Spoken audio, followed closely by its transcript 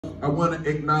I want to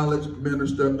acknowledge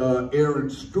Minister Aaron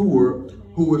Stewart,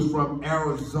 who is from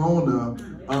Arizona.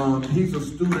 He's a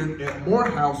student at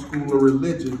Morehouse School of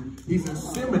Religion. He's in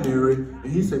seminary,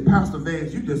 and he said, Pastor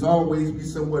Vance, you just always be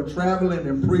somewhere traveling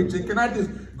and preaching. Can I just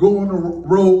go on the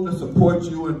road to support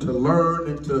you and to learn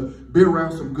and to be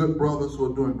around some good brothers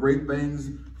who are doing great things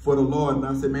for the Lord? And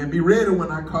I said, man, be ready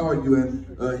when I call you.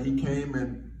 And he came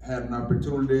and had an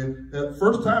opportunity.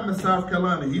 First time in South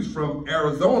Carolina. He's from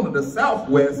Arizona, the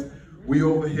Southwest. We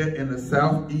over here in the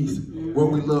Southeast, where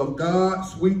we love God,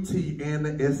 sweet tea, and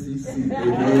the SEC.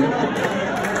 Amen.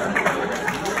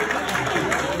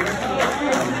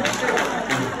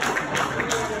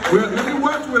 Well, let me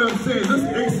watch what I'm saying. This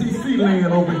is ACC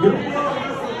land over here.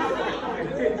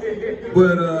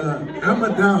 But I'm a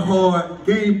diehard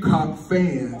Gamecock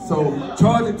fan, so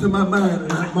charge it to my mind and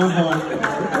not my heart.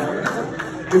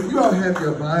 If you all have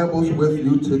your Bibles with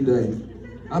you today,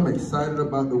 I'm excited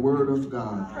about the Word of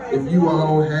God. If you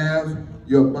all have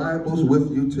your Bibles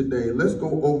with you today, let's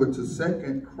go over to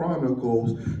 2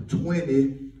 Chronicles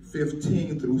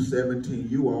 20:15 through 17.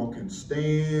 You all can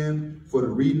stand for the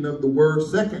reading of the Word.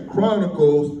 2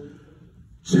 Chronicles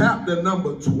chapter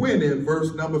number 20,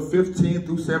 verse number 15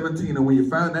 through 17. And when you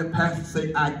find that passage,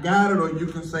 say, I got it, or you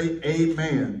can say,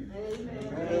 amen.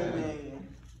 Amen.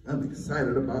 I'm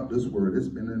excited about this word. It's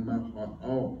been in my heart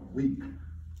all week.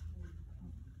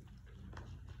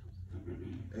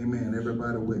 Amen.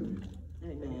 Everybody with me.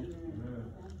 Amen.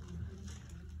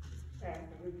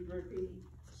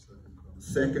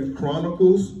 2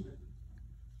 Chronicles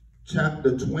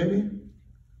chapter 20,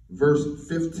 verse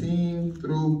 15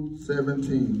 through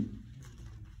 17.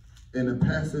 And the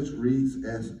passage reads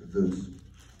as this.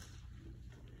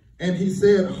 And he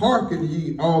said, hearken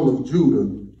ye all of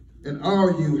Judah, and all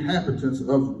you inhabitants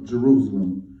of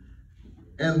Jerusalem,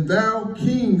 and thou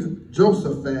King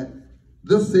Jehoshaphat,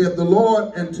 thus saith the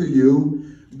Lord unto you,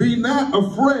 be not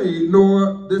afraid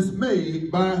nor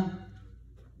dismayed by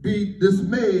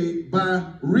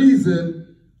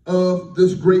reason of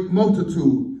this great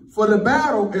multitude. For the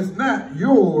battle is not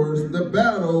yours, the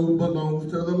battle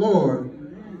belongs to the Lord.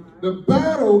 The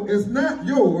battle is not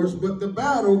yours, but the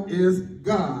battle is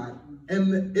God.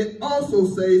 And it also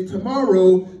says,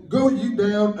 tomorrow go you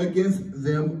down against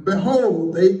them.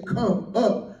 Behold, they come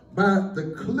up by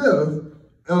the cliff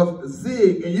of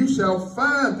Zig, and you shall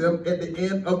find them at the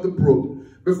end of the brook,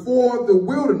 before the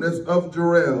wilderness of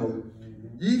Jerel.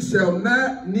 Ye shall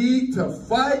not need to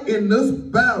fight in this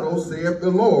battle, saith the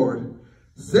Lord.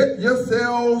 Set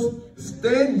yourselves,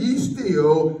 stand ye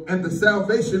still, and the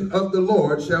salvation of the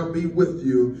Lord shall be with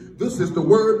you. This is the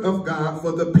word of God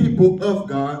for the people of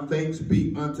God. Thanks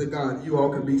be unto God. You all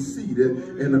can be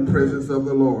seated in the presence of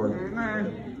the Lord.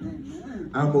 Amen.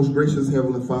 Our most gracious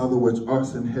Heavenly Father, which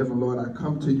art in heaven, Lord, I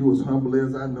come to you as humbly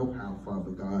as I know how,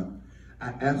 Father God.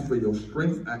 I ask for your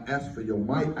strength. I ask for your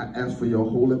might. I ask for your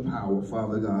holy power,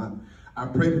 Father God. I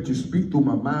pray that you speak through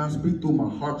my mind, speak through my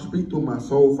heart, speak through my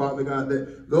soul, Father God,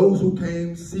 that those who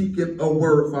came seeking a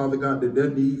word, Father God, that their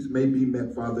needs may be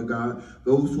met, Father God.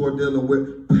 Those who are dealing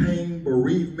with pain,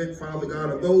 bereavement, Father God,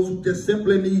 or those who just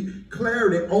simply need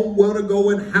clarity on where to go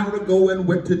and how to go and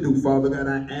what to do, Father God.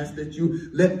 I ask that you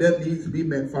let their needs be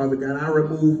met, Father God. I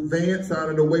remove Vance out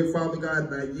of the way, Father God,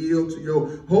 and I yield to your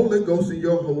Holy Ghost and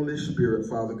your Holy Spirit,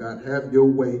 Father God. Have your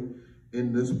way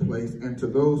in this place. And to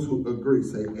those who agree,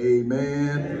 say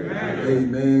amen, amen,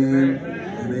 amen,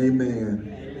 and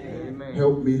amen. Amen.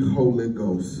 Help me, Holy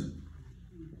Ghost.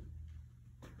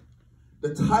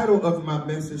 The title of my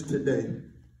message today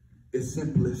is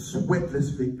simply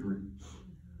Sweatless Victory.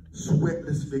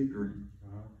 Sweatless Victory.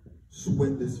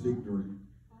 Sweatless Victory.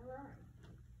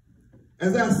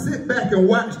 As I sit back and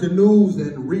watch the news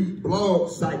and read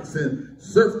blog sites and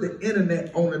surf the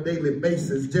internet on a daily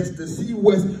basis just to see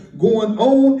what's going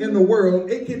on in the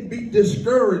world, it can be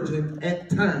discouraging at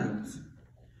times.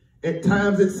 At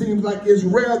times it seems like it's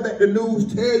rare that the news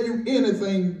tell you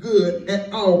anything good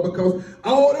at all, because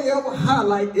all they ever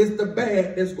highlight is the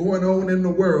bad that's going on in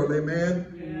the world, amen?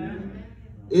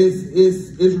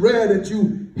 It's rare that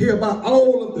you hear about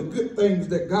all of the good things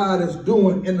that God is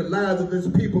doing in the lives of his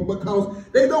people, because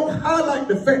they don't highlight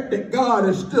the fact that God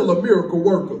is still a miracle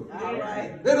worker. All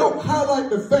right. They don't highlight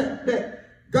the fact that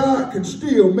God can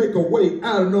still make a way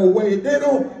out of no way. They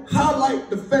don't highlight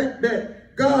the fact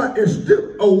that God is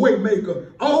still a way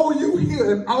maker. All you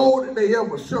hear and all that they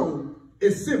ever show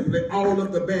is simply all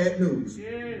of the bad news.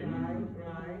 Yeah.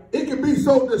 It can be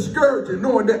so discouraging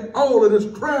knowing that all of this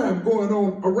crime going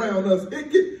on around us. It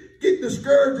can get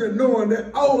discouraging knowing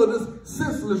that all of this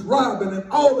senseless robbing and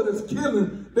all of this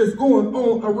killing that's going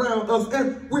on around us.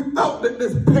 And we thought that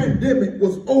this pandemic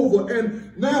was over,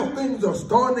 and now things are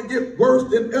starting to get worse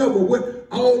than ever with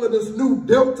all of this new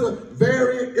Delta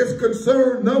variant is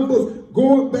concerned, numbers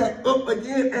going back up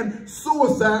again, and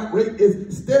suicide rate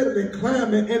is steadily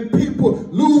climbing, and people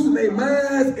losing their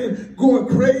minds and going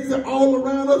crazy all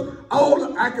around us.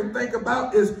 All I can think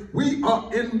about is we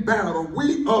are in battle.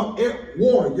 We are at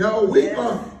war, y'all. We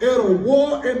are at a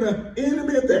war, and the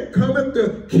enemy that cometh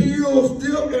to kill,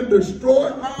 steal, and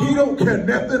destroy, he don't care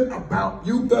nothing about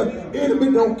you. The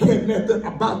enemy don't care nothing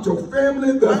about your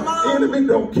family. The enemy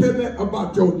don't care nothing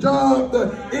about your job.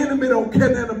 The enemy don't care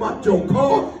nothing about your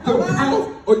car, your house,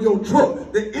 or your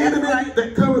truck. The enemy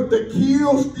that cometh to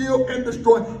kill, steal, and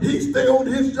destroy, he stay on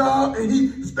his job, and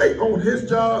he stay on his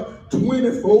job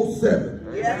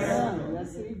 24/7. Yes.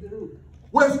 Yes, he do.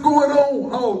 What's going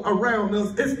on all around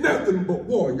us? It's nothing but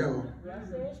war, y'all.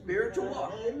 Spiritual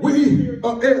war. We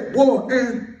are at war,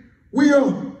 and we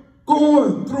are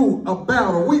going through a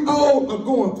battle. We all are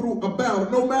going through a battle,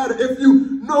 no matter if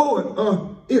you know it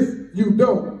or if you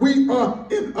don't. We are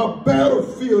in a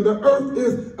battlefield. The earth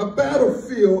is a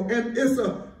battlefield, and it's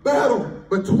a battle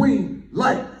between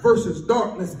light versus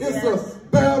darkness. It's a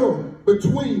battle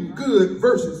between good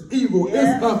versus evil.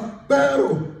 It's a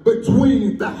battle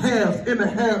between the haves and the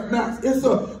have-nots. It's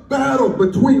a battle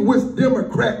between which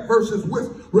Democrat versus which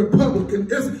Republican.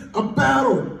 It's a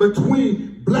battle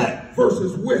between black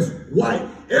versus which white.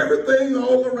 Everything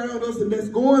all around us and that's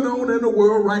going on in the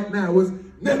world right now is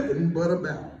nothing but a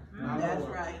battle. That's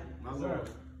right.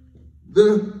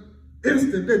 The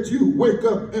instant that you wake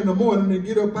up in the morning and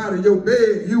get up out of your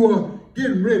bed, you are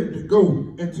getting ready to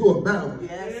go into a battle.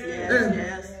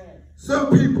 Yes. Some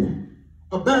people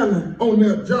are battling on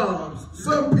their jobs.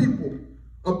 Some people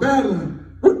are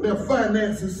battling with their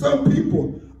finances. Some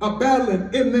people are battling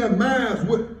in their minds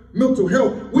with mental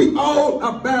health. We all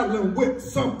are battling with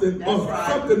something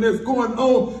something that's going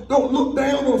on. Don't look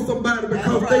down on somebody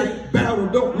because they battle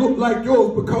don't look like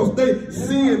yours, because they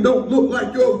sin don't look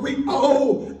like yours. We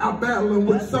all are battling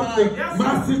with something.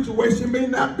 My situation may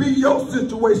not be your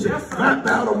situation. My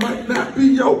battle might not be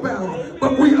your battle,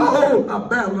 but we all are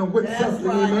battling with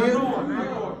something, amen.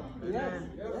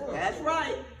 That's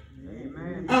right.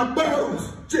 Our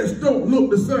battles just don't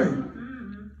look the same.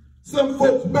 Some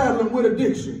folks battling with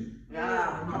addiction.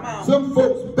 Some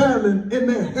folks battling in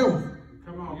their health.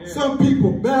 Some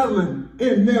people battling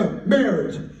in their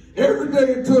marriage. Every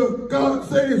day until God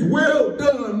says, well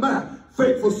done, my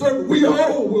faithful servant. We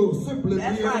all will simply be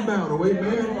in a battle.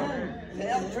 Amen.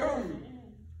 That's true.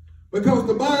 Because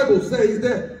the Bible says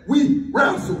that we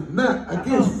wrestle not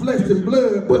against flesh and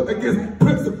blood, but against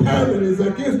principalities,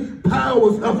 against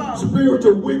powers of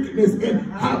spiritual wickedness in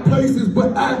high places.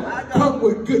 But I come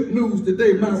with good news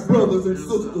today, my brothers and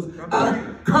sisters. I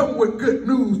come with good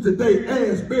news today,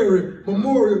 Asbury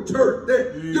Memorial Church,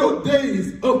 that your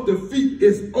days of defeat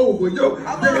is over. Your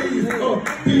days of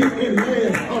being in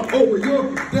land are over.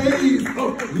 Your days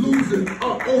of losing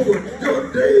are over.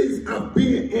 Your days of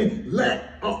being in lack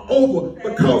are over,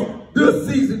 because this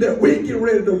season that we're getting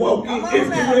ready to walk in is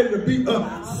getting ready to be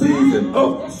a season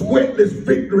of sweatless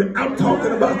victory. I'm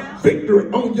talking about victory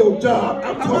on your job.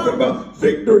 I'm talking about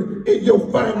victory in your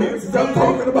finances. I'm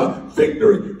talking about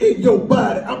victory in your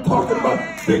body. I'm talking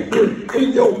about victory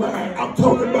in your mind. I'm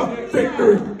talking about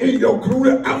victory in your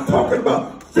career. I'm talking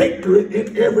about victory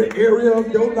in every area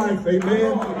of your life.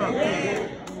 Amen.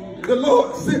 The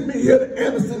Lord sent me here to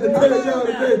Anderson to tell y'all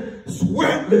today,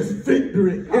 sweatless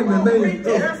victory in the name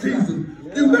of Jesus.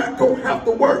 You're not going to have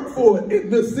to work for it in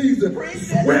this season.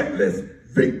 Sweatless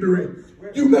victory.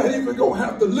 You're not even going to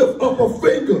have to lift up a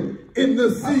finger in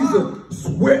this season.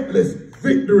 Sweatless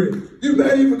victory. You're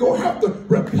not even going to have to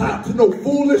reply to no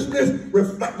foolishness,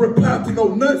 reply to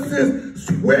no nonsense.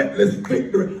 Sweatless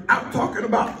victory. I'm talking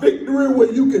about victory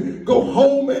where you can go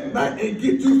home at night and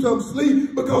get you some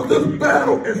sleep, because this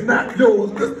battle is not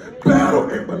yours. This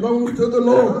battle, it belongs to the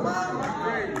Lord.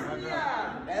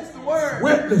 That's the word.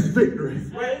 Sweatless victory.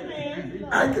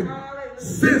 I can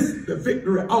sense the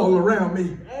victory all around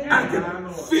me. I can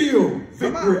feel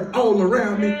victory all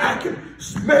around me. I can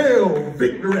smell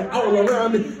victory all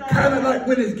around me. Kind of like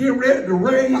when it's getting ready to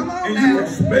rain and you can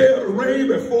smell the rain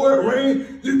before it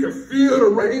rains. You can feel the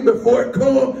rain before it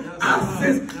comes. I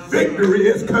sense victory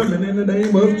is coming in the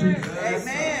name of Jesus.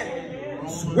 Amen.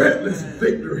 Sweatless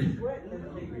victory.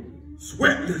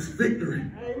 Sweatless victory.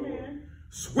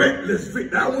 Sweatless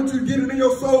victory. I want you to get it in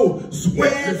your soul.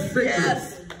 Sweatless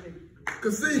victory.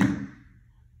 Because see,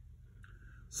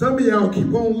 some of y'all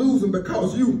keep on losing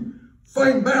because you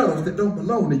fight battles that don't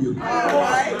belong to you. All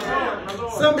right.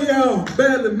 Some of y'all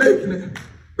barely making it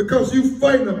because you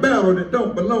fighting a battle that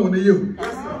don't belong to you.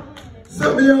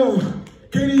 Some of y'all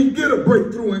can't even get a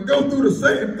breakthrough and go through the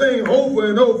same thing over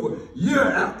and over, year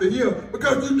after year,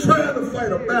 because you're trying to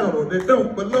fight a battle that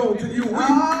don't belong to you. We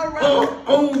are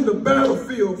on the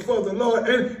battlefield for the Lord,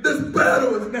 and this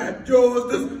battle is not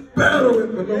yours. This battle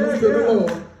it belongs to the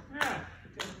Lord.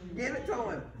 Give it to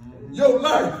him. Your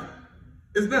life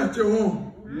is not your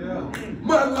own.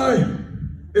 My life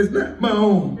is not my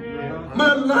own.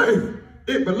 My life,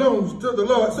 it belongs to the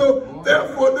Lord. So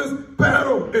therefore this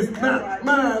battle is not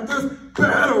mine. This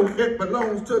battle, it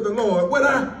belongs to the Lord. When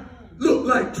I look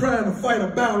like trying to fight a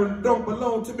battle that don't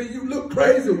belong to me, you look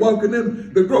crazy walking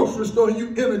in the grocery store and you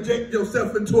interject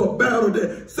yourself into a battle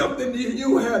that something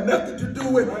you have nothing to do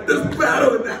with. This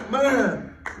battle is not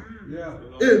mine.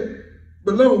 It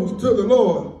belongs to the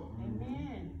Lord.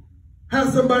 How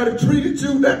somebody treated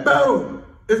you, that battle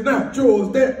is not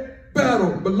yours. That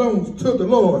battle belongs to the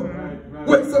Lord.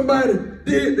 What somebody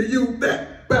did to you,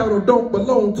 that battle don't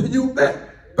belong to you.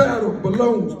 That battle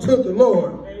belongs to the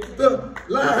Lord. The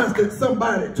lies that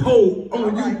somebody told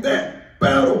on you, that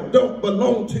battle don't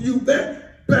belong to you.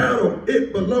 That battle,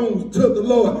 it belongs to the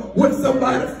Lord. What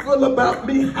somebody feel about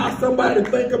me, how somebody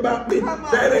think about me,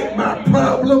 that ain't my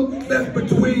problem. That's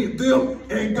between them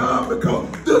and God, because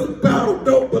this battle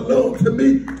don't belong to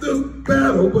me. This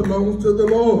battle belongs to the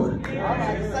Lord.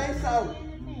 Say so.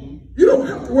 You don't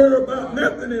have to worry about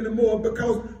nothing anymore,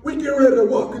 because we get ready to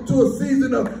walk into a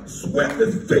season of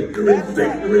sweatless victory,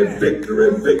 victory,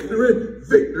 victory, victory,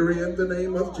 victory in the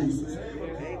name of Jesus.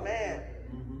 Amen.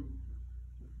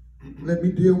 Let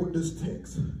me deal with this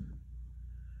text.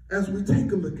 As we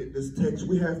take a look at this text,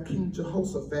 we have King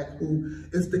Jehoshaphat, who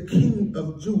is the king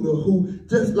of Judah, who,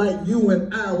 just like you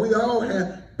and I, we all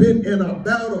have been in a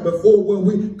battle before where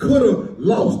we could have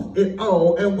lost it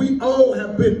all. And we all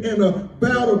have been in a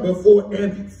battle before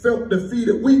and felt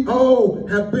defeated. We all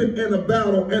have been in a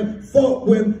battle and fought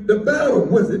when the battle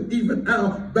wasn't even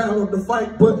our battle to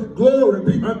fight. But glory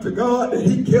be unto God that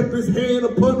he kept his hand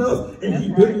upon us and he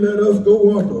didn't let us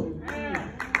go under.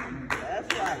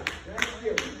 That's right.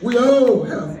 We all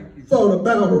have fought a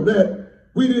battle that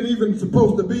we didn't even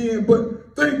supposed to be in,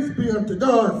 but thanks be unto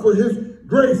God for his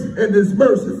grace and his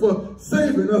mercy, for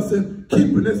saving us and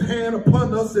keeping his hand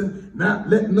upon us and not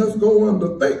letting us go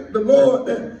under. Thank the Lord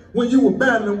that when you were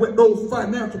battling with those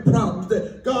financial problems,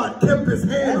 that God kept his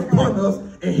hand upon us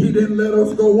and he didn't let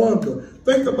us go under.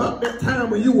 Think about that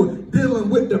time when you were dealing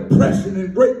with depression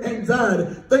and great anxiety.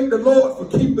 Thank the Lord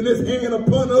for keeping his hand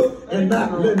upon us and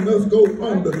not letting us go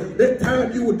under. That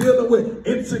time you were dealing with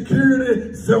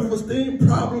insecurity, self-esteem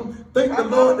problems. Thank the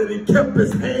Lord that he kept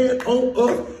his hand on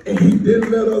us and he didn't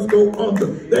let us go under.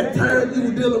 That time you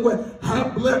were dealing with high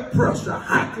blood pressure,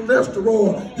 high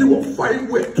cholesterol, you were fighting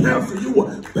with cancer, you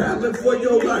were battling for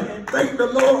your life. Thank the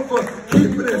Lord for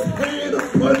keeping his hand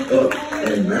upon us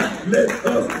and not letting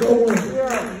us go under.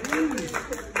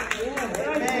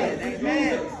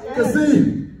 Amen. You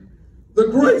see, the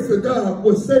grace of God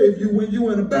will save you when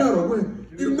you're in a battle, when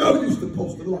you know you're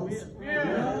supposed to lose.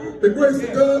 The grace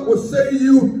of God will save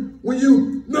you when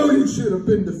you know you should have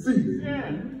been defeated.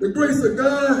 The grace of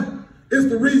God is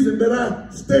the reason that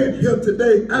I stand here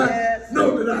today. I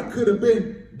know that I could have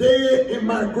been dead in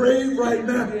my grave right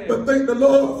now, but thank the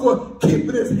Lord for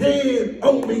keeping his hand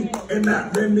on me and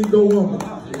not letting me go on.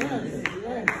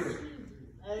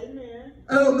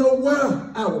 I don't know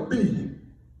where I would be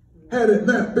had it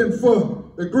not been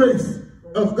for the grace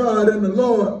of God and the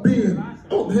Lord being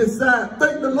on his side.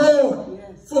 Thank the Lord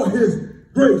for his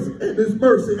grace and his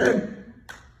mercy. And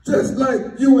just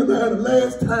like you and I, the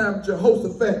last time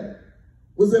Jehoshaphat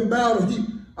was in battle, he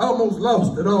almost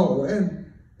lost it all.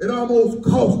 And it almost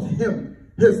cost him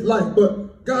his life.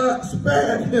 But God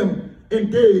spared him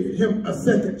and gave him a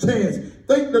second chance.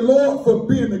 Thank the Lord for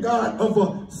being the God of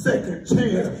a second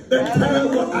chance. That time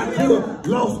when I could have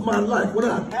lost my life, when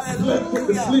I slept with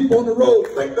the sleep on the road,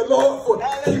 thank the Lord for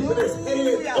keeping his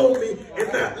hand on me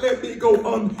and not letting me go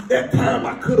on. That time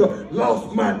I could have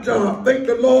lost my job. Thank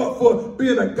the Lord for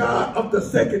being a God of the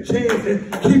second chance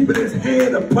and keeping his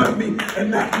hand upon me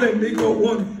and not letting me go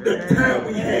on. That time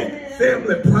we had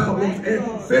family problems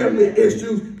and family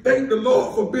issues. Thank the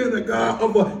Lord for being a God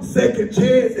of a second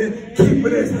chance and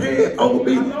keeping his hand on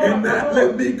me and not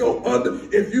letting me go under.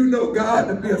 If you know God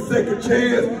to be a second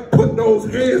chance, put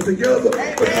those hands together,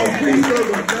 because we serve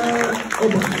a God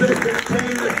of a second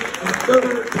chance, a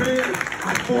third chance,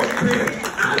 a fourth chance.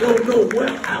 I don't know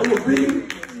where I would be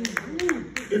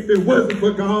if it wasn't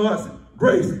for God's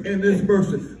grace and his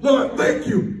mercy. Lord, thank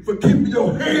you for keeping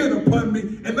your hand upon me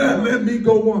and not letting me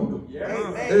go under.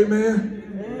 Amen.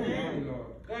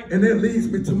 And that leads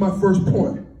me to my first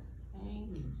point.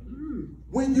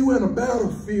 when you in a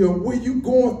battlefield, when you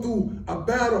going through a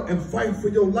battle and fighting for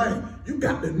your life, you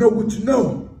got to know what you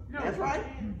know. That's right.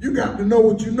 You got to know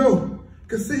what you know.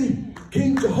 Because see,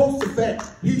 King Jehoshaphat,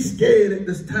 he's scared at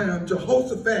this time.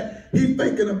 Jehoshaphat, he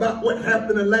thinking about what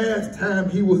happened the last time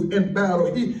he was in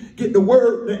battle. He get the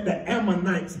word that the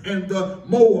Ammonites and the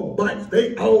Moabites,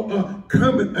 they all are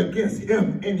coming against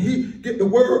him. And he get the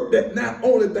word that not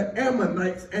only the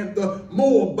Ammonites and the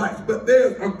Moabites, but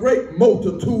there's a great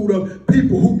multitude of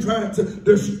people who trying to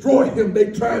destroy him.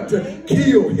 They trying to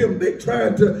kill him. They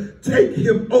trying to take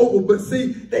him over. But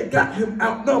see, they got him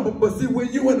outnumbered. But see,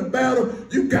 when you in a battle,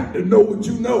 you got to know what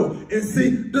you know. And see,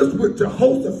 this is what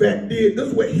Jehoshaphat did. This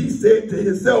is what he said to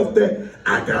himself, that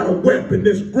I got a weapon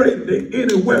that's greater than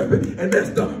any weapon, and that's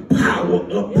the power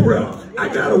of prayer.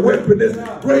 I got a weapon that's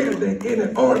greater than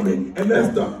any army, and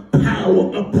that's the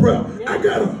power of prayer. I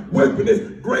got a weapon that's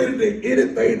greater than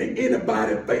anything that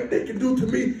anybody think they can do to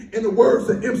me. In the words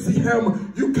of MC Hammer,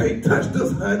 you can't touch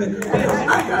this, honey.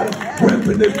 I got a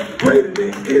weapon that's greater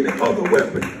than any other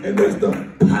weapon, and that's the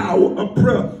power of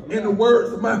prayer. In the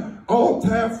words of my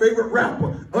all-time favorite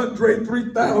rapper, Andre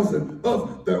 3000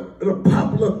 of the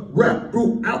popular rap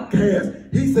group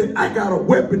Outkast, he said, I got a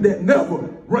weapon that never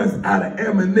runs out of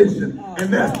ammunition,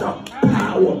 and that's the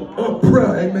power of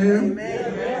prayer. Amen.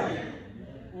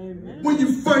 Amen. When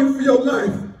you fight for your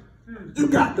life, you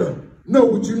got to know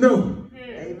what you know.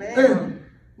 Amen. And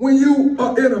when you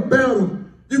are in a battle,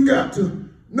 you got to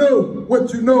know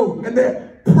what you know, and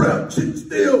that prayer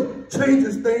still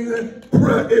changes things, and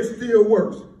prayer, it still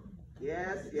works.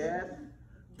 Yes, yes.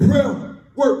 Prayer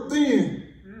worked then,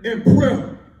 and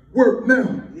prayer work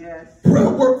now. Yes. Prayer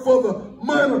worked for the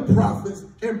minor prophets,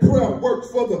 and prayer works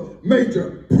for the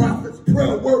major prophets.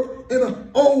 Prayer worked in the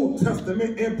Old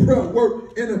Testament, and prayer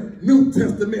worked in the New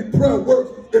Testament. Prayer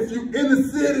works if you in the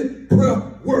city. Prayer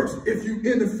works if you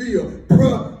in the field.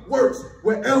 Prayer works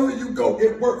wherever you go.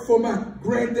 It worked for my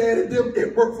granddaddy them.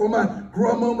 It worked for my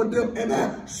grandmama them. And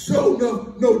I sure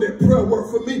enough know that prayer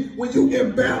worked for me. When you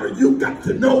in battle, you got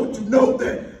to know what you know,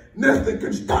 that nothing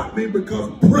can stop me, because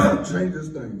prayer changes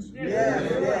things. Yeah.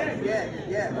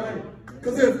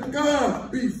 Because if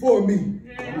God be for me,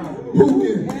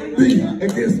 who can be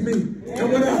against me?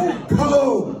 And when I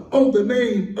call on the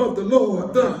name of the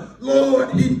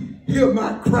Lord, he hear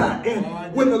my cry.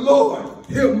 And when the Lord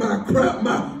hear my cry,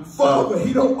 my Father,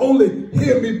 he don't only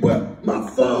hear me, but my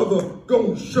Father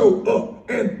gonna show up.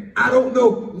 And I don't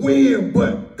know when,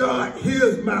 but God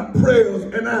hears my prayers,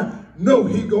 and I know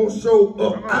he gonna show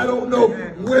up. I don't know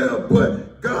where,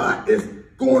 but God is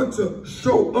going to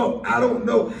show up. I don't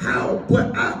know how,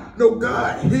 but I know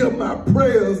God hear my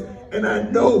prayers, and I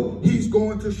know he's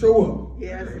going to show up.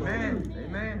 Yes, amen.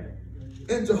 Amen.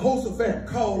 And Jehoshaphat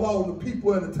called all the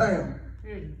people in the town.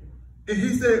 And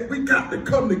he said, we got to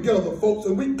come together, folks,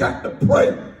 and we got to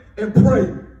pray and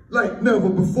pray like never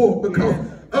before, because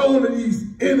all of these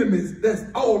enemies that's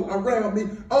all around me,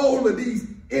 all of these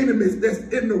enemies that's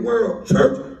in the world,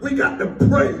 church, we got to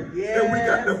pray. And we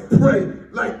got to pray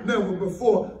like never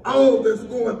before. All that's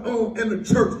going on in the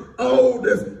church, all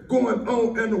that's going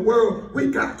on in the world,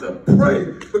 we got to pray,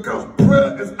 because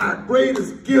prayer is our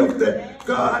greatest gift that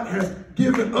God has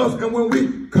given us. And when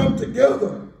we come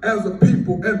together as a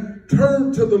people and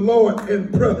turn to the Lord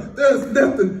in prayer, there's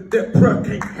nothing that prayer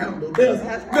can't handle. There's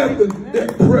nothing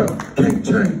that prayer can't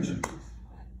change.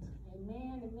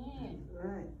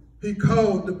 He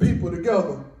called the people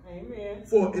together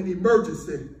for an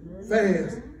emergency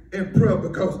fast and prayer,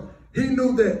 because he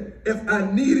knew that if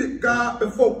I needed God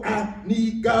before, I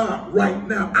need God right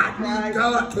now. I need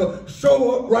God to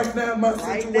show up right now in my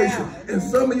situation. And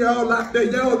some of y'all out there,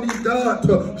 y'all need God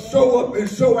to show up and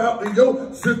show out in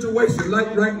your situation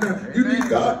like right now. You need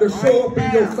God to show up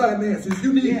in your finances.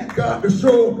 You need God to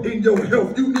show up in your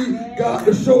health. You need God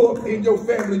to show up in your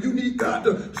family. You need God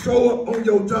to show up on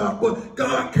your job. But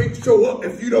God can't show up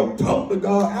if you don't talk to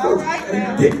God first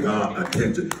and get God's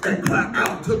attention and cry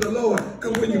out to the Lord.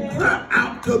 Because when you cry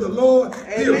out to the Lord,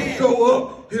 he'll show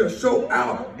up, he'll show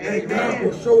out, and God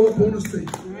will show up on the scene.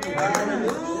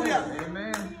 Hallelujah.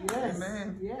 Amen. Yes.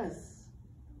 Amen. Yes.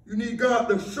 You need God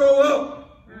to show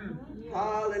up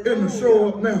and to show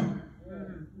up now.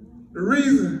 The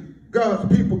reason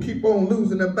God's people keep on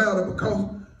losing their battle,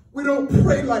 because we don't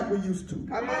pray like we used to.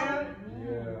 Come on.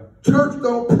 Church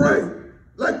don't pray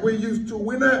like we used to.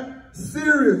 We're not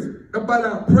serious about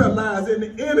our prayer lives, and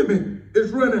the enemy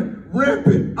is running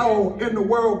rampant all in the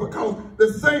world, because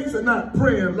the saints are not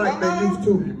praying like they used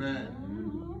to. Amen.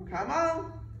 Come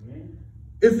on.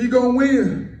 If you're going to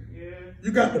win,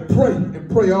 you got to pray,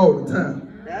 and pray all the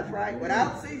time. That's right,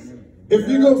 without ceasing. If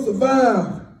you're going to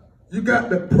survive, you got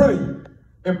to pray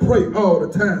and pray all the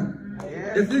time.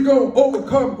 Yes. If you're going to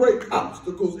overcome great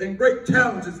obstacles and great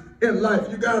challenges in life,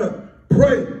 you got to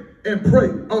pray and pray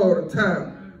all the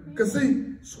time. Because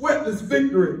see, sweatless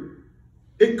victory,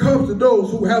 it comes to those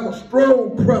who have a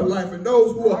strong prayer life and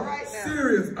those who are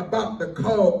serious about the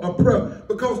call of prayer.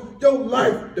 Because your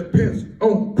life depends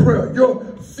on prayer. Your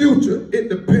future, it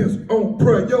depends on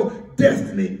prayer. Your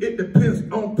destiny, it depends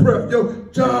on prayer. Your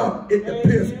job, it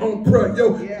depends on prayer.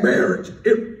 Your marriage,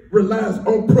 it relies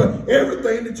on prayer.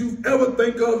 Everything that you ever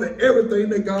think of and everything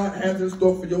that God has in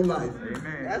store for your life.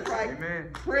 Amen. That's right.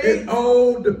 Amen. It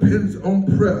all depends on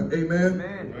prayer. Amen.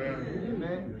 Amen.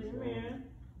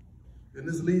 And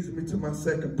this leads me to my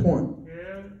second point.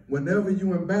 Whenever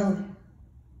you in battle,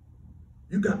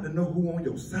 you got to know who on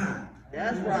your side.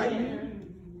 That's right.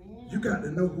 You got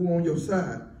to know who on your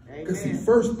side. Because see,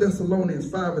 1 Thessalonians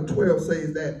 5:12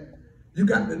 says that you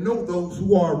got to know those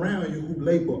who are around you who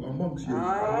labor amongst you.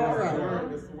 All right.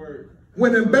 That's the word.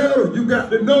 When in battle, you got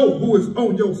to know who is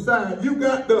on your side. You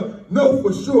got to know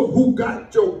for sure who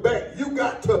got your back. You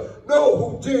got to know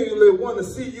who genuinely want to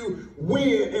see you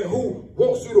win and who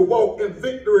wants you to walk in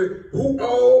victory. Who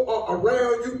all are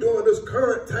around you during this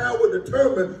current time will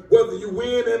determine whether you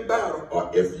win in battle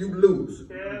or if you lose.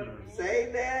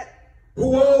 Say that.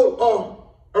 Who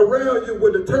all are around you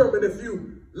will determine if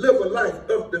you live a life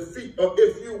of defeat or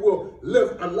if you will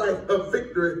live a life of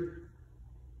victory.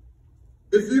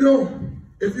 If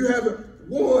you haven't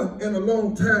won in a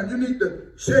long time, you need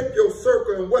to check your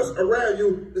circle and what's around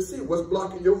you to see what's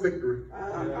blocking your victory.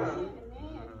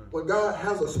 When God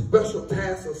has a special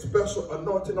task, a special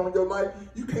anointing on your life,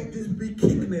 you can't just be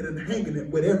kicking it and hanging it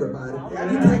with everybody.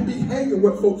 You can't be hanging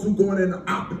with folks who going in the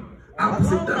opposite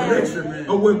direction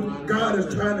of where God is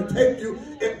trying to take you.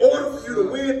 In order for you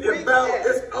to win in battle,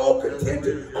 it's all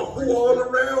contingent on who all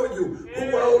around you,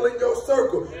 who all in your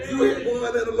circle. You ain't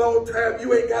won in a long time.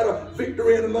 You ain't got a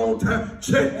victory in a long time.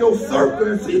 Check your circle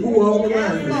and see who all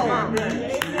around you. All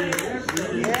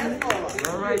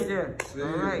right there.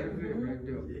 All right.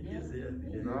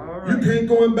 You can't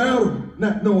go in battle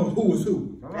not knowing who is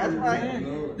who. That's right.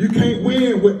 You can't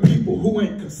win with people who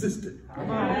ain't consistent.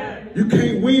 You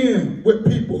can't win with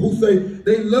people who say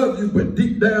they love you, but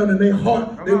deep down in their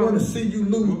heart, they want to see you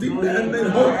lose. Deep down in their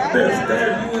heart, they'll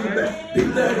stab you in the back.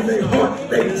 Deep down in their heart,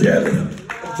 they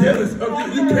jealous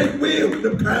of you. You can't win with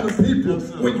them kind of people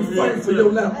when you fight for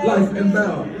your life and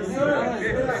battle.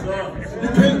 You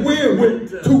can't win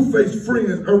with two-faced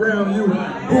friends around you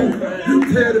who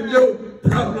you tell them your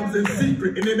problems in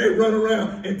secret and then they run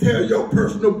around and tell your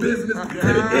personal business to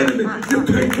the enemy. You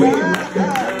can't win like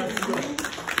that.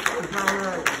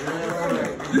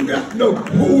 You got to know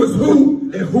who is who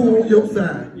and who on your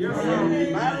side. You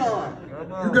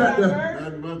got to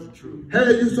have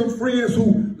you some friends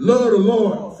who love the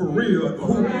Lord for real,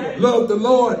 who love the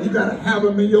Lord. You got to have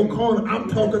them in your corner. I'm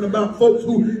talking about folks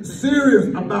who serious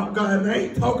about God. And I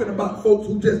ain't talking about folks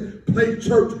who just play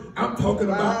church. I'm talking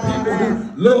about people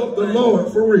who love the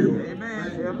Lord for real.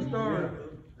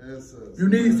 You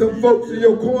need some folks in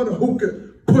your corner who can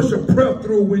push a prayer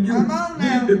through when you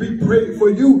need to be prayed for.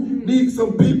 You need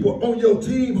some people on your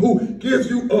team who gives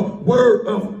you a word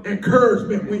of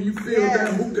encouragement when you feel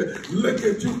down, who can look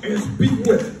at you and speak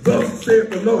with, thus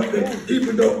saith the Lord, that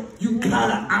even though you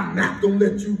tired, I'm not going to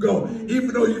let you go.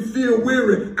 Even though you feel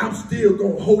weary, I'm still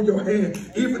going to hold your hand.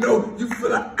 Even though you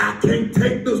feel like I can't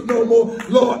take this no more,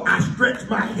 Lord, I stretch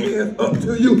my hands up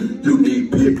to you. You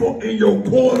need people in your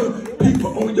corner,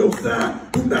 people on your side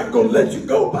who not going to let you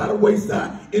go by the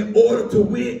wayside. In order to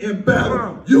win in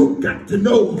battle, you got to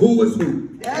know who is who.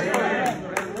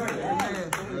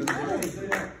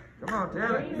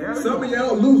 Some of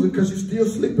y'all losing because you're still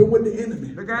sleeping with the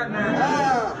enemy.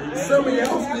 Some of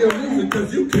y'all still losing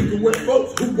because you kicking with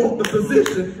folks who want the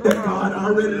position that God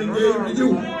already gave to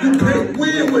you. You can't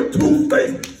win with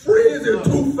two-faced friends and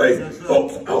two-faced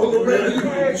folks all around you.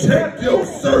 Check your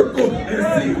circle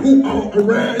and see who all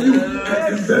around you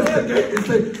and investigate and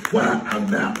say, why I'm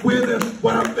not winning,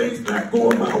 why things not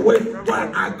going my way, why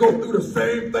I go through the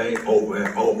same thing over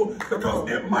and over, because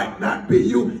it might not be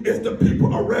you, it's the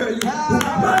people around you who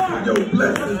blocking your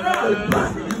blessings and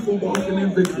blocking you from walking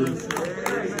in victory.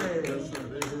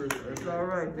 That's all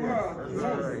right there. That's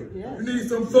all right. You need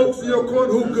some folks in your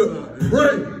corner who could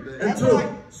pray until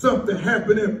something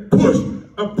happen and push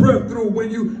a prayer through when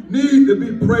you need to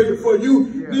be prayed for.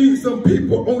 You need some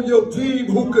people on your team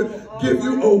who could give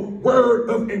you a word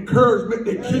of encouragement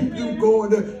to keep you going,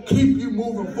 to keep you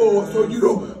moving forward so you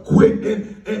don't quit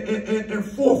and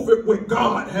forfeit what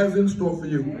God has in store for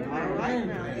you.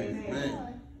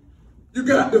 You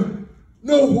got to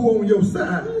know who on your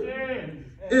side.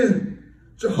 And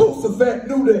Jehoshaphat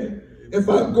knew that if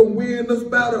I'm going to win this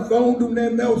battle, if I don't do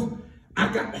nothing else,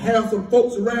 I got to have some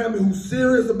folks around me who's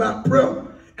serious about prayer.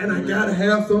 And I got to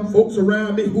have some folks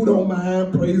around me who don't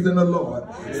mind praising the Lord.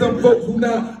 Some folks who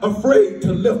not afraid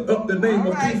to lift up the name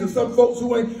of Jesus. Some folks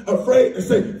who ain't afraid to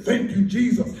say, thank you,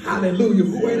 Jesus. Hallelujah.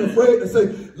 Who ain't afraid to say,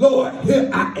 Lord,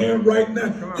 here I am right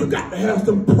now. You got to have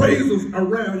some praisers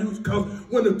around you, because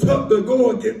when the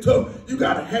going get tough, you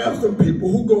got to have some people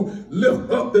who going to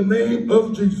lift up the name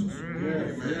of Jesus.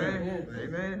 Amen.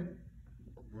 Amen.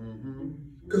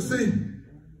 Because see,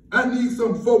 I need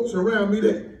some folks around me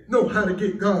that know how to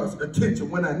get God's attention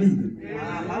when I need it.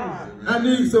 I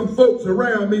need some folks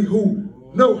around me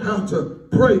who know how to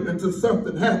pray until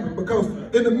something happens, because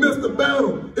in the midst of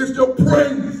battle, it's your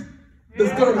praise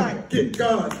that's going to get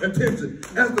God's attention.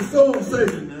 As the song says,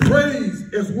 praise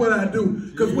is what I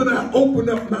do. Because when I open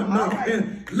up my mouth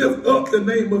and lift up the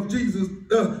name of Jesus,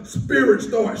 the spirit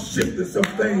starts shifting some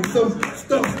things. Some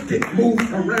stuff gets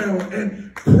moved around,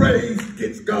 and praise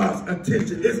gets God's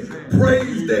attention. It's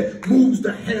praise that moves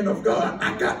the hand of God.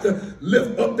 I got to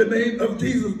lift up the name of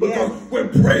Jesus, because when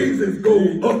praises go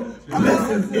up,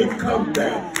 blessings it come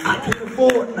down. I can't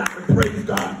afford not to praise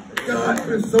God. God's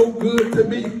been so good to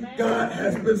me. God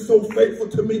has been so faithful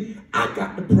to me. I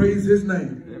got to praise his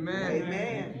name. Amen.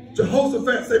 Amen.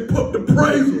 Jehoshaphat said, put the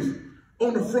praisers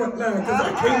on the front line, because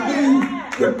I can't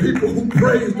lose with people who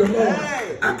praise the Lord.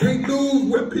 I can't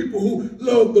lose with people who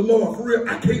love the Lord for real.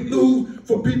 I can't lose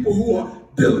for people who are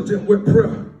diligent with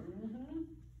prayer.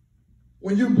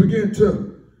 When you begin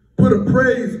to put a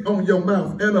praise on your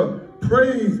mouth and a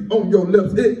praise on your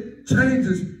lips, it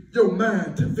changes your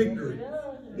mind to victory.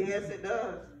 Yes, it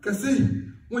does. Because see,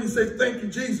 when you say, thank you,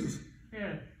 Jesus,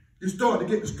 you start to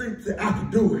get the strength to say, I can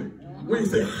do it. When you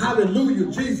say,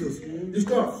 hallelujah, Jesus, you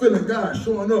start feeling God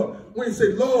showing up. When you say,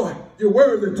 Lord, you're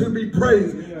worthy to be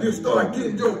praised, you start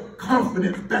getting your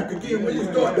confidence back again. When you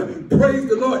start to praise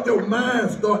the Lord, your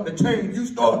mind starts to change. You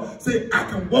start saying, I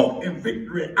can walk in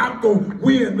victory. I'm going to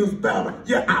win this battle.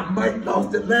 Yeah, I might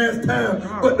lost it last time,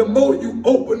 but the more you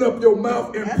open up your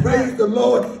mouth and praise the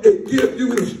Lord, it gives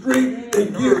you the strength,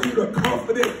 it gives you the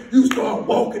confidence. You start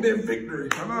walking in victory.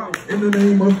 In the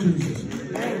name of Jesus.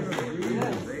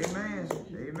 Amen.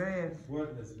 Amen.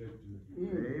 Sweatless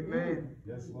victory. Amen.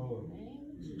 Yes, Lord.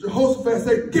 Jehoshaphat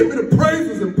said, give me the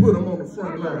praises and put them on the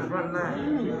front line. Front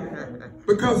line.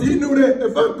 Because he knew that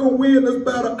if I'm going to win this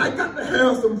battle, I got to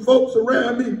have some folks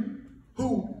around me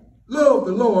who love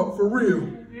the Lord for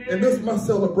real. And this is my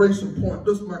celebration point.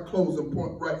 This is my closing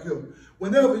point right here.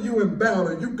 Whenever you in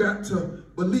battle, you got to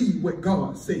believe what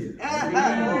God said.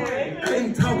 I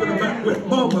ain't talking about what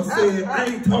mama said. I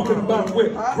ain't talking about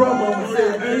what grandmama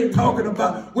said. I ain't talking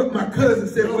about what my cousin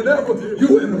said. Whenever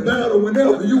you in a battle,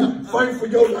 whenever you fight for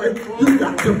your life, you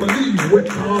got to believe what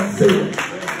God said.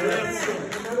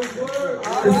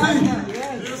 You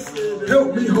see,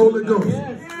 help me, Holy Ghost.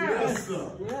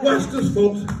 Watch this,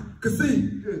 folks. Because see,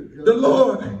 the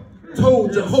Lord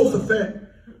told Jehoshaphat,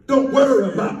 don't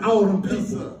worry about all them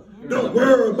people. Don't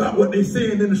worry about what they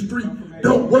saying in the street.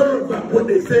 Don't worry about what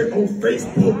they say on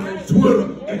Facebook, Twitter,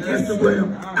 and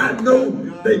Instagram. I know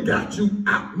they got you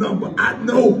outnumbered. I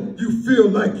know you feel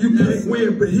like you can't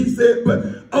win. But he said,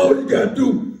 but all you got to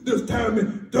do this time is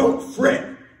don't fret.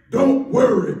 Don't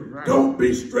worry. Don't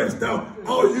be stressed out.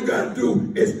 All you got to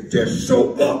do is just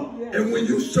show up. And when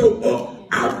you show up,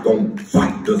 I'm going to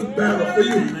fight this battle for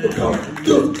you, because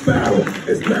this battle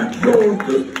is not yours.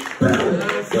 This battle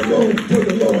belongs to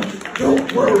the Lord.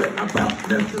 Don't worry about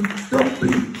nothing. Don't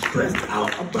be stressed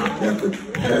out about nothing.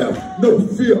 Have no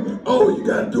fear. All you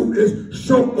got to do is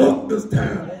show up this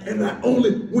time. And not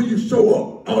only when you show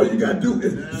up, all you got to do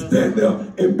is stand there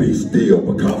and be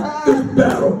still, because this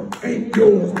battle ain't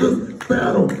yours. This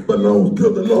battle belongs to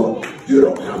the Lord. You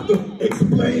don't have to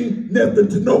explain nothing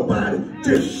to nobody.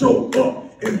 Just show up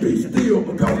and be still,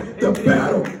 because the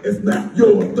battle is not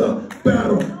yours. The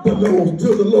battle belongs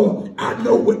to the Lord. I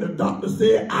know what the doctor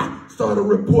said. I saw the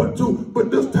report too, but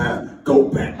this time, go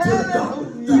back to the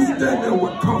doctor. You stand there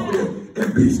with confidence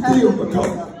and be still,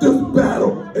 because this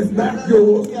battle is not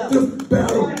yours. This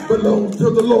battle belongs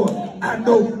to the Lord. I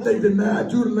know they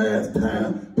denied you the last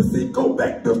time, but see, go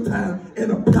back this time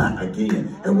and apply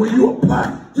again. And when you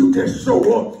apply, you just show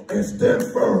up and stand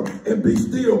firm and be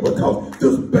still, because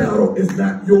this battle is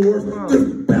not yours. This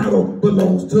battle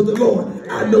belongs to the Lord.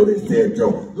 I know they said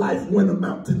your life wouldn't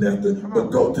amount to nothing, but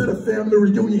go to the family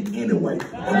reunion anyway.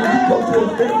 And when you go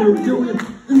to a family reunion,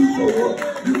 you show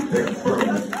up, you stand firm,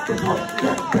 because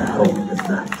that battle is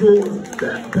not yours.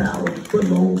 That battle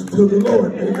belongs to the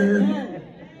Lord. Amen.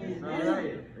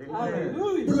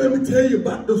 But let me tell you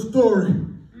about the story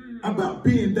about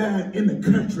being down in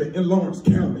the country in Lawrence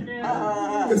County.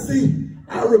 You see,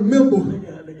 I remember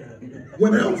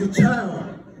when I was a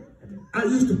child, I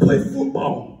used to play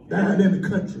football down in the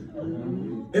country.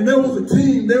 And there was a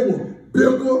team, they were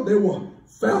bigger, they were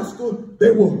faster,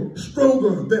 they were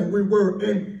stronger than we were.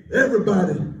 And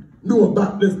everybody knew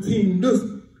about this team. This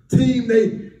team,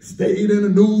 they stayed in the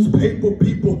newspaper.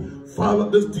 People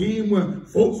followed this team when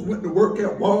folks went to work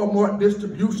at Walmart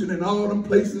distribution and all them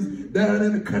places down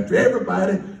in the country.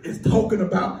 Everybody is talking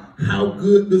about how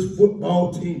good this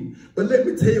football team. But let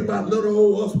me tell you about little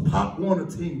old us Pop Warner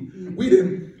team. We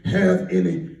didn't have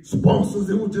any sponsors.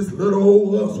 It was just little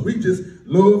old us. We just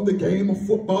loved the game of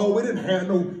football. We didn't have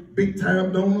no big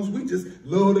time donors. We just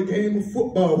loved the game of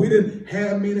football. We didn't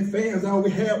have many fans. All we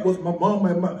had was my mama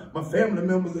and my family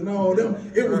members and all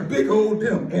them. It was big old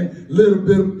them and little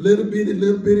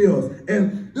bitty us.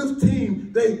 And this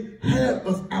team, they had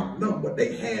us outnumbered.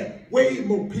 They had way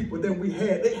more people than we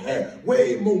had. They had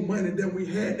way more money than we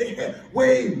had. They had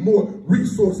way more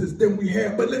resources than we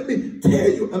had. But let me tell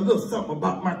you a little something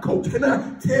about my coach. Can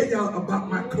I tell y'all about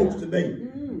my coach today?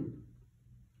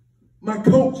 My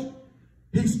coach,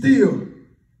 he still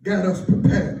got us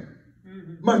prepared.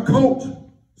 My coach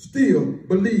still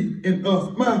believed in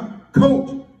us. My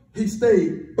coach, he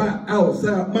stayed by our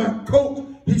side. My coach,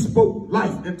 he spoke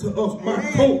life into us. My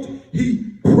coach,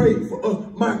 he prayed for us.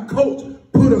 My coach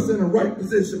put us in the right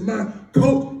position. My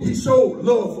coach, he showed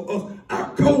love for us.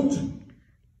 Our coach,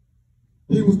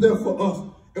 he was there for us.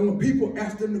 And when people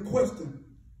asked him the question,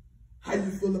 how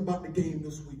you feel about the game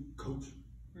this week, coach?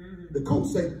 The coach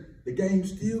said, the game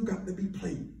still got to be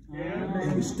played.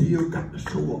 And we still got to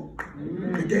show up.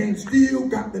 The game still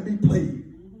got to be played.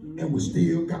 And we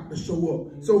still got to show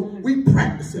up. So we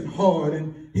practicing hard,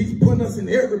 and he's putting us in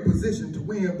every position to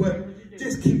win. But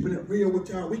just keeping it real with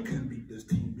y'all, we couldn't beat this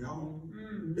team, y'all.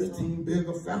 This team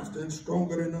bigger, faster, and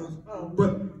stronger than us.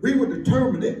 But we were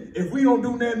determined that if we don't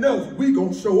do nothing else, we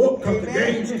gonna show up, because the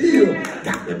game still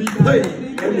got to be played,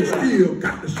 and we still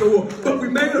got to show up. But we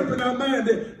made up in our mind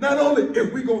that not only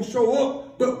if we gonna show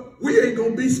up, but we ain't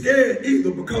gonna be scared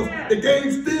either, because the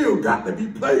game still got to be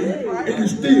played, and you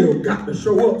still got to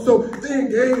show up. So then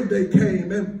game day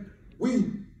came, and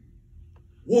we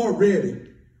were ready.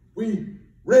 We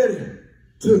ready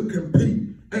to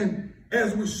compete. And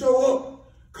as we show up,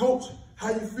 coach, how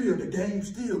you feel? The game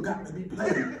still got to be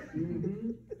played.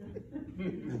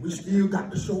 And we still got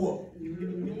to show up.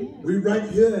 We right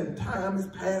here, and time is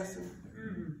passing.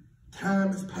 Time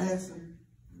is passing.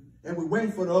 And we're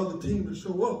waiting for the other team to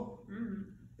show up.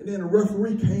 And then the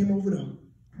referee came over there.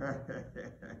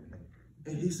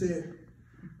 And he said,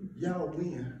 y'all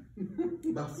win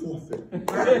by forfeit.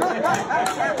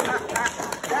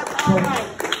 So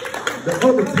the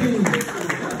other team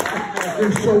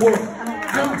didn't show up.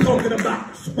 I'm talking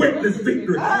about sweatless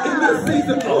victory. In this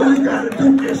season, all you got to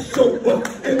do is show up.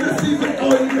 In this season,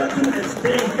 all you got to do is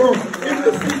stand firm. In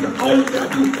this season, all you got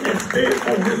to do is stand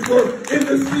on his word. In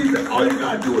this season, all you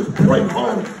got to do is pray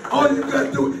harder. All you got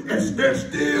to do is stand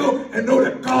still and know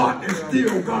that God is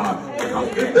still God.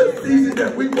 Because in this season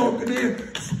that we walking in,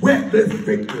 sweatless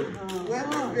victory.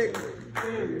 Sweatless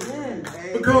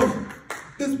victory. Because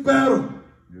this battle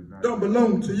don't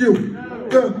belong to you.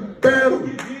 The battle,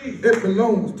 it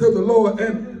belongs to the Lord,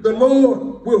 and the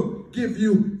Lord will give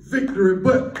you victory.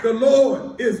 But the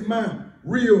Lord is my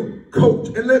real coach.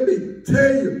 And let me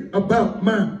tell you about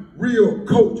my real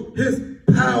coach. His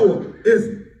power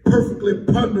is perfectly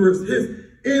ponderous. His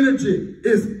energy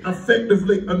is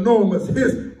effectively enormous.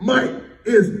 His might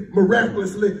is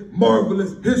miraculously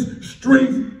marvelous. His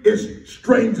strength is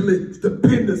strangely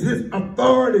stupendous. His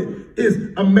authority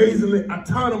is amazingly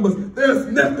autonomous. There's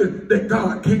nothing that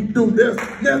God can't do. There's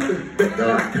nothing that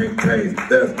God can't change.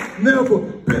 There's never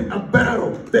been a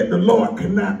battle that the Lord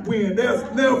cannot win. There's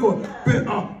never been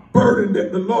a burden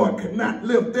that the Lord cannot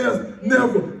lift. There's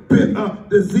never been a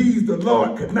disease the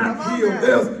Lord cannot heal.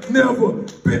 There's never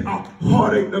been a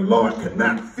heartache the Lord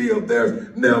cannot feel.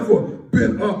 There's never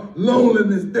been a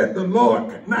loneliness that the Lord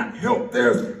cannot help.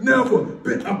 There's never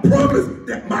been a promise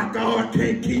that my God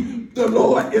can't keep. The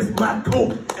Lord is my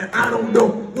coach, and I don't know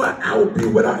what I would be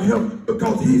without him,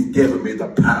 because he's given me the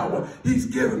power. He's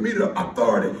given me the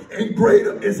authority, and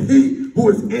greater is he who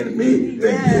is in me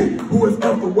than he who is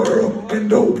of the world, and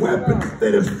no weapon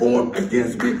that is formed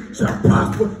against me shall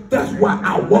prosper. That's why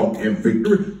I walk in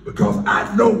victory, because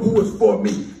I know who is for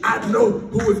me. I know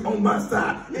who is on my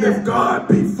side. And if God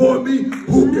be for me,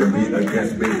 who can be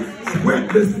against me?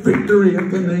 Sweatless victory in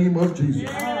the name of Jesus.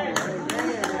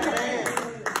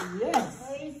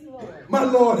 My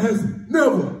Lord has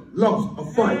never lost a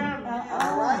fight.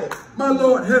 My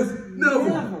Lord has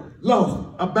never lost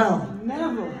a battle.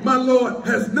 Never. My Lord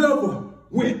has never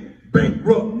went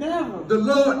bankrupt. Never. The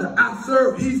Lord that I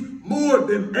serve, he's more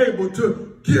than able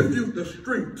to give you the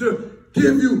strength, to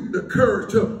give you the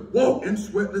courage to walk in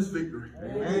sweatless victory.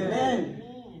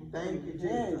 Amen. Thank you,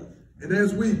 Jesus. And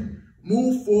as we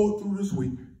move forward through this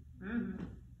week,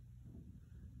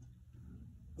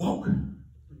 walk in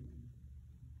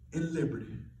liberty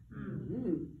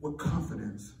with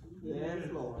confidence. Yes,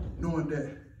 Lord. Knowing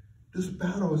that this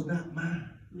battle is not mine.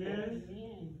 Yes.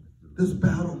 This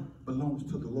battle belongs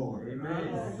to the Lord.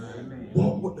 Amen.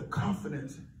 Walk with the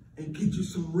confidence and get you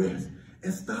some rest.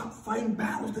 And stop fighting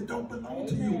battles that don't belong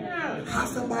to you. How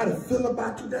somebody feel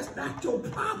about you, that's not your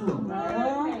problem.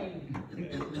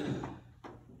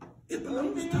 It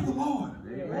belongs to the Lord.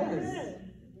 Yes.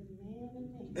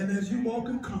 And as you walk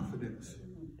in confidence,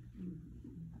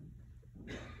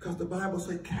 because the Bible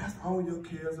says, cast all your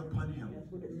cares upon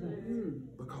him.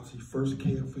 Because he first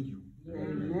cared for you.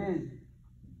 Amen.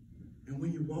 And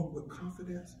when you walk with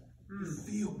confidence, you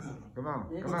feel better. Come on.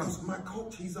 Because my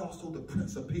coach, he's also the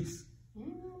Prince of Peace.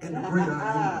 And the great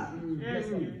I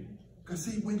am. Because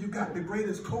see, when you got the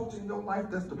greatest coach in your life,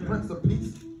 that's the Prince of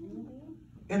Peace,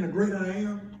 and the great I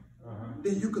am,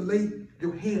 then you can lay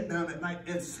your head down at night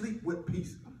and sleep with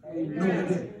peace. Knowing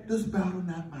that this battle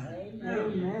not mine.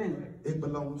 Amen. It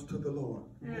belongs to the Lord.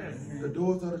 The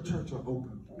doors of the church are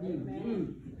open.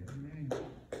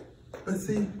 But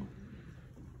see,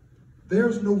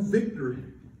 there's no victory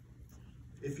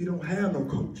if you don't have no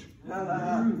coach.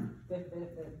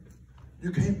 You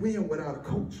can't win without a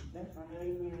coach.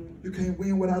 You can't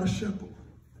win without a shepherd.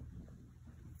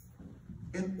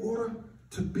 In order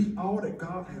to be all that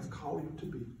God has called you to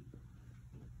be,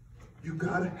 you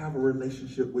got to have a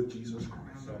relationship with Jesus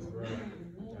Christ. That's right.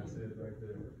 That's it right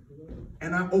there.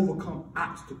 And I overcome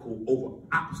obstacle over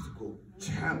obstacle,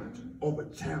 challenge over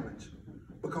challenge,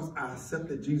 because I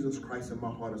accepted Jesus Christ in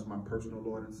my heart as my personal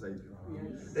Lord and Savior.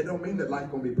 It don't mean that life's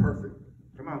going to be perfect.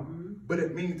 Come on. But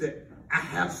it means that I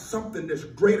have something that's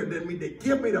greater than me that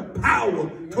give me the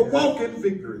power to walk in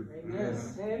victory.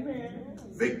 Yes. Amen.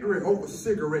 Victory over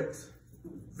cigarettes.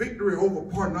 Victory over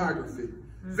pornography.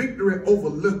 Victory over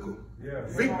liquor.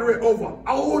 Victory over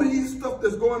all these stuff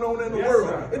that's going on in the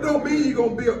world. It don't mean you're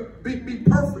going to be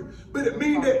perfect. But it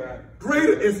means that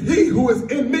greater is he who is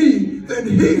in me than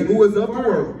he who is of the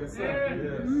world.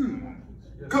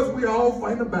 Because we all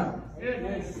fight a battle.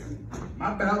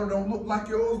 My battle don't look like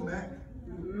yours, Mac.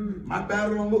 My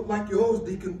battle don't look like yours,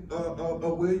 Deacon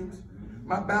Williams.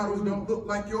 My battles don't look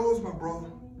like yours, my brother.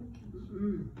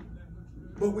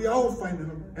 But we all fight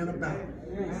in a battle.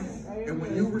 And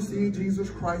when you receive Jesus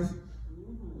Christ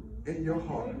in your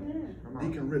heart,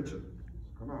 Deacon Richard,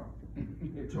 Come on.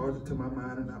 charge it to my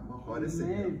mind and not my heart. It's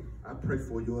in. I pray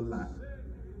for you a lot.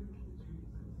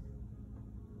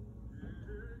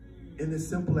 And as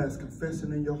simple as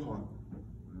confessing in your heart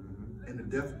and the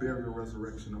death, burial,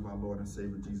 resurrection of our Lord and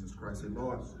Savior Jesus Christ. And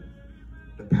Lord,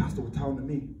 the pastor was talking to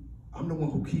me. I'm the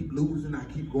one who keep losing. I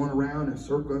keep going around in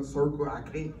circle and circle.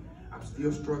 I'm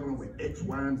still struggling with X,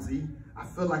 Y, and Z. I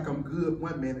feel like I'm good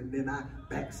one minute and then I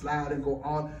backslide and go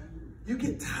on. You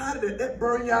get tired of it. That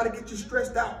burn you out and get you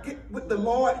stressed out. Get with the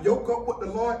Lord, yoke up with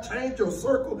the Lord, change your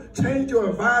circle, change your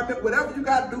environment, whatever you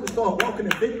got to do to start walking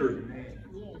in victory.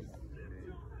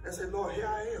 And say, Lord, here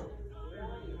I am.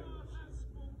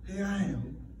 Here I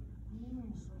am.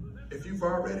 If you've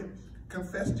already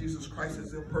confessed Jesus Christ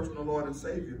as your personal Lord and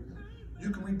Savior,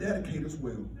 you can rededicate as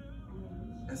well.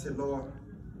 And say, Lord,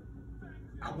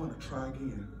 I want to try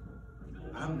again.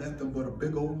 I'm nothing but a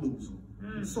big old loser.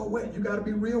 So what? You got to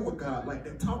be real with God like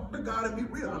that. Talk to God and be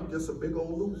real. I'm just a big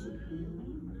old loser.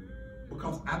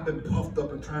 Because I've been puffed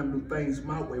up and trying to do things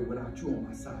my way without you on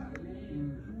my side.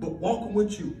 But walking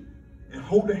with you and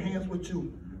holding hands with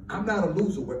you, I'm not a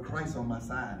loser with Christ on my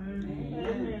side.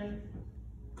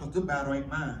 Because the battle ain't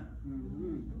mine.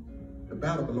 The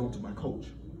battle belongs to my coach.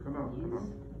 Come on, come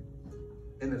on.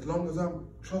 And as long as I'm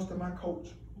trusting my coach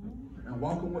and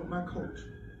walking with my coach,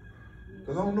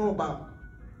 because I don't know about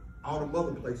all the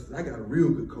other places. I got a real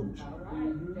good coach.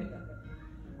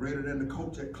 Greater than the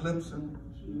coach at Clemson,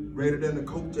 greater than the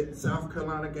coach at South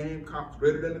Carolina Gamecocks,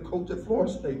 greater than the coach at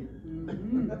Florida State.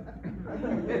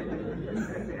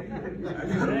 I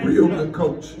got a real good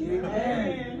coach.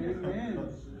 And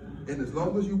as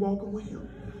long as you're walking with him,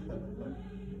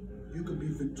 you can be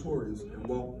victorious and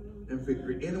walk in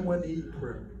victory. Anyone need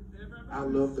prayer? I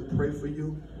love to pray for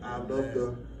you. I love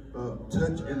to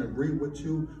touch and agree with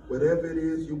you. Whatever it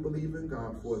is you believe in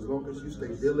God for, as long as you stay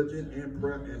diligent in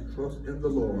prayer and trust in the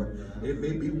Lord. It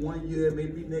may be 1 year, it may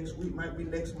be next week, might be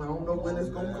next month. I don't know when it's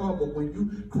going to come, but when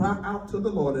you cry out to the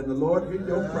Lord and the Lord hears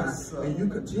your cry, and you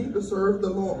continue to serve the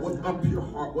Lord with a pure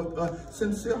heart, with a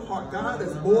sincere heart, God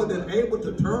is more than able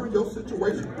to turn your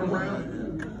situation around.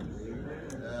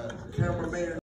 Cameraman.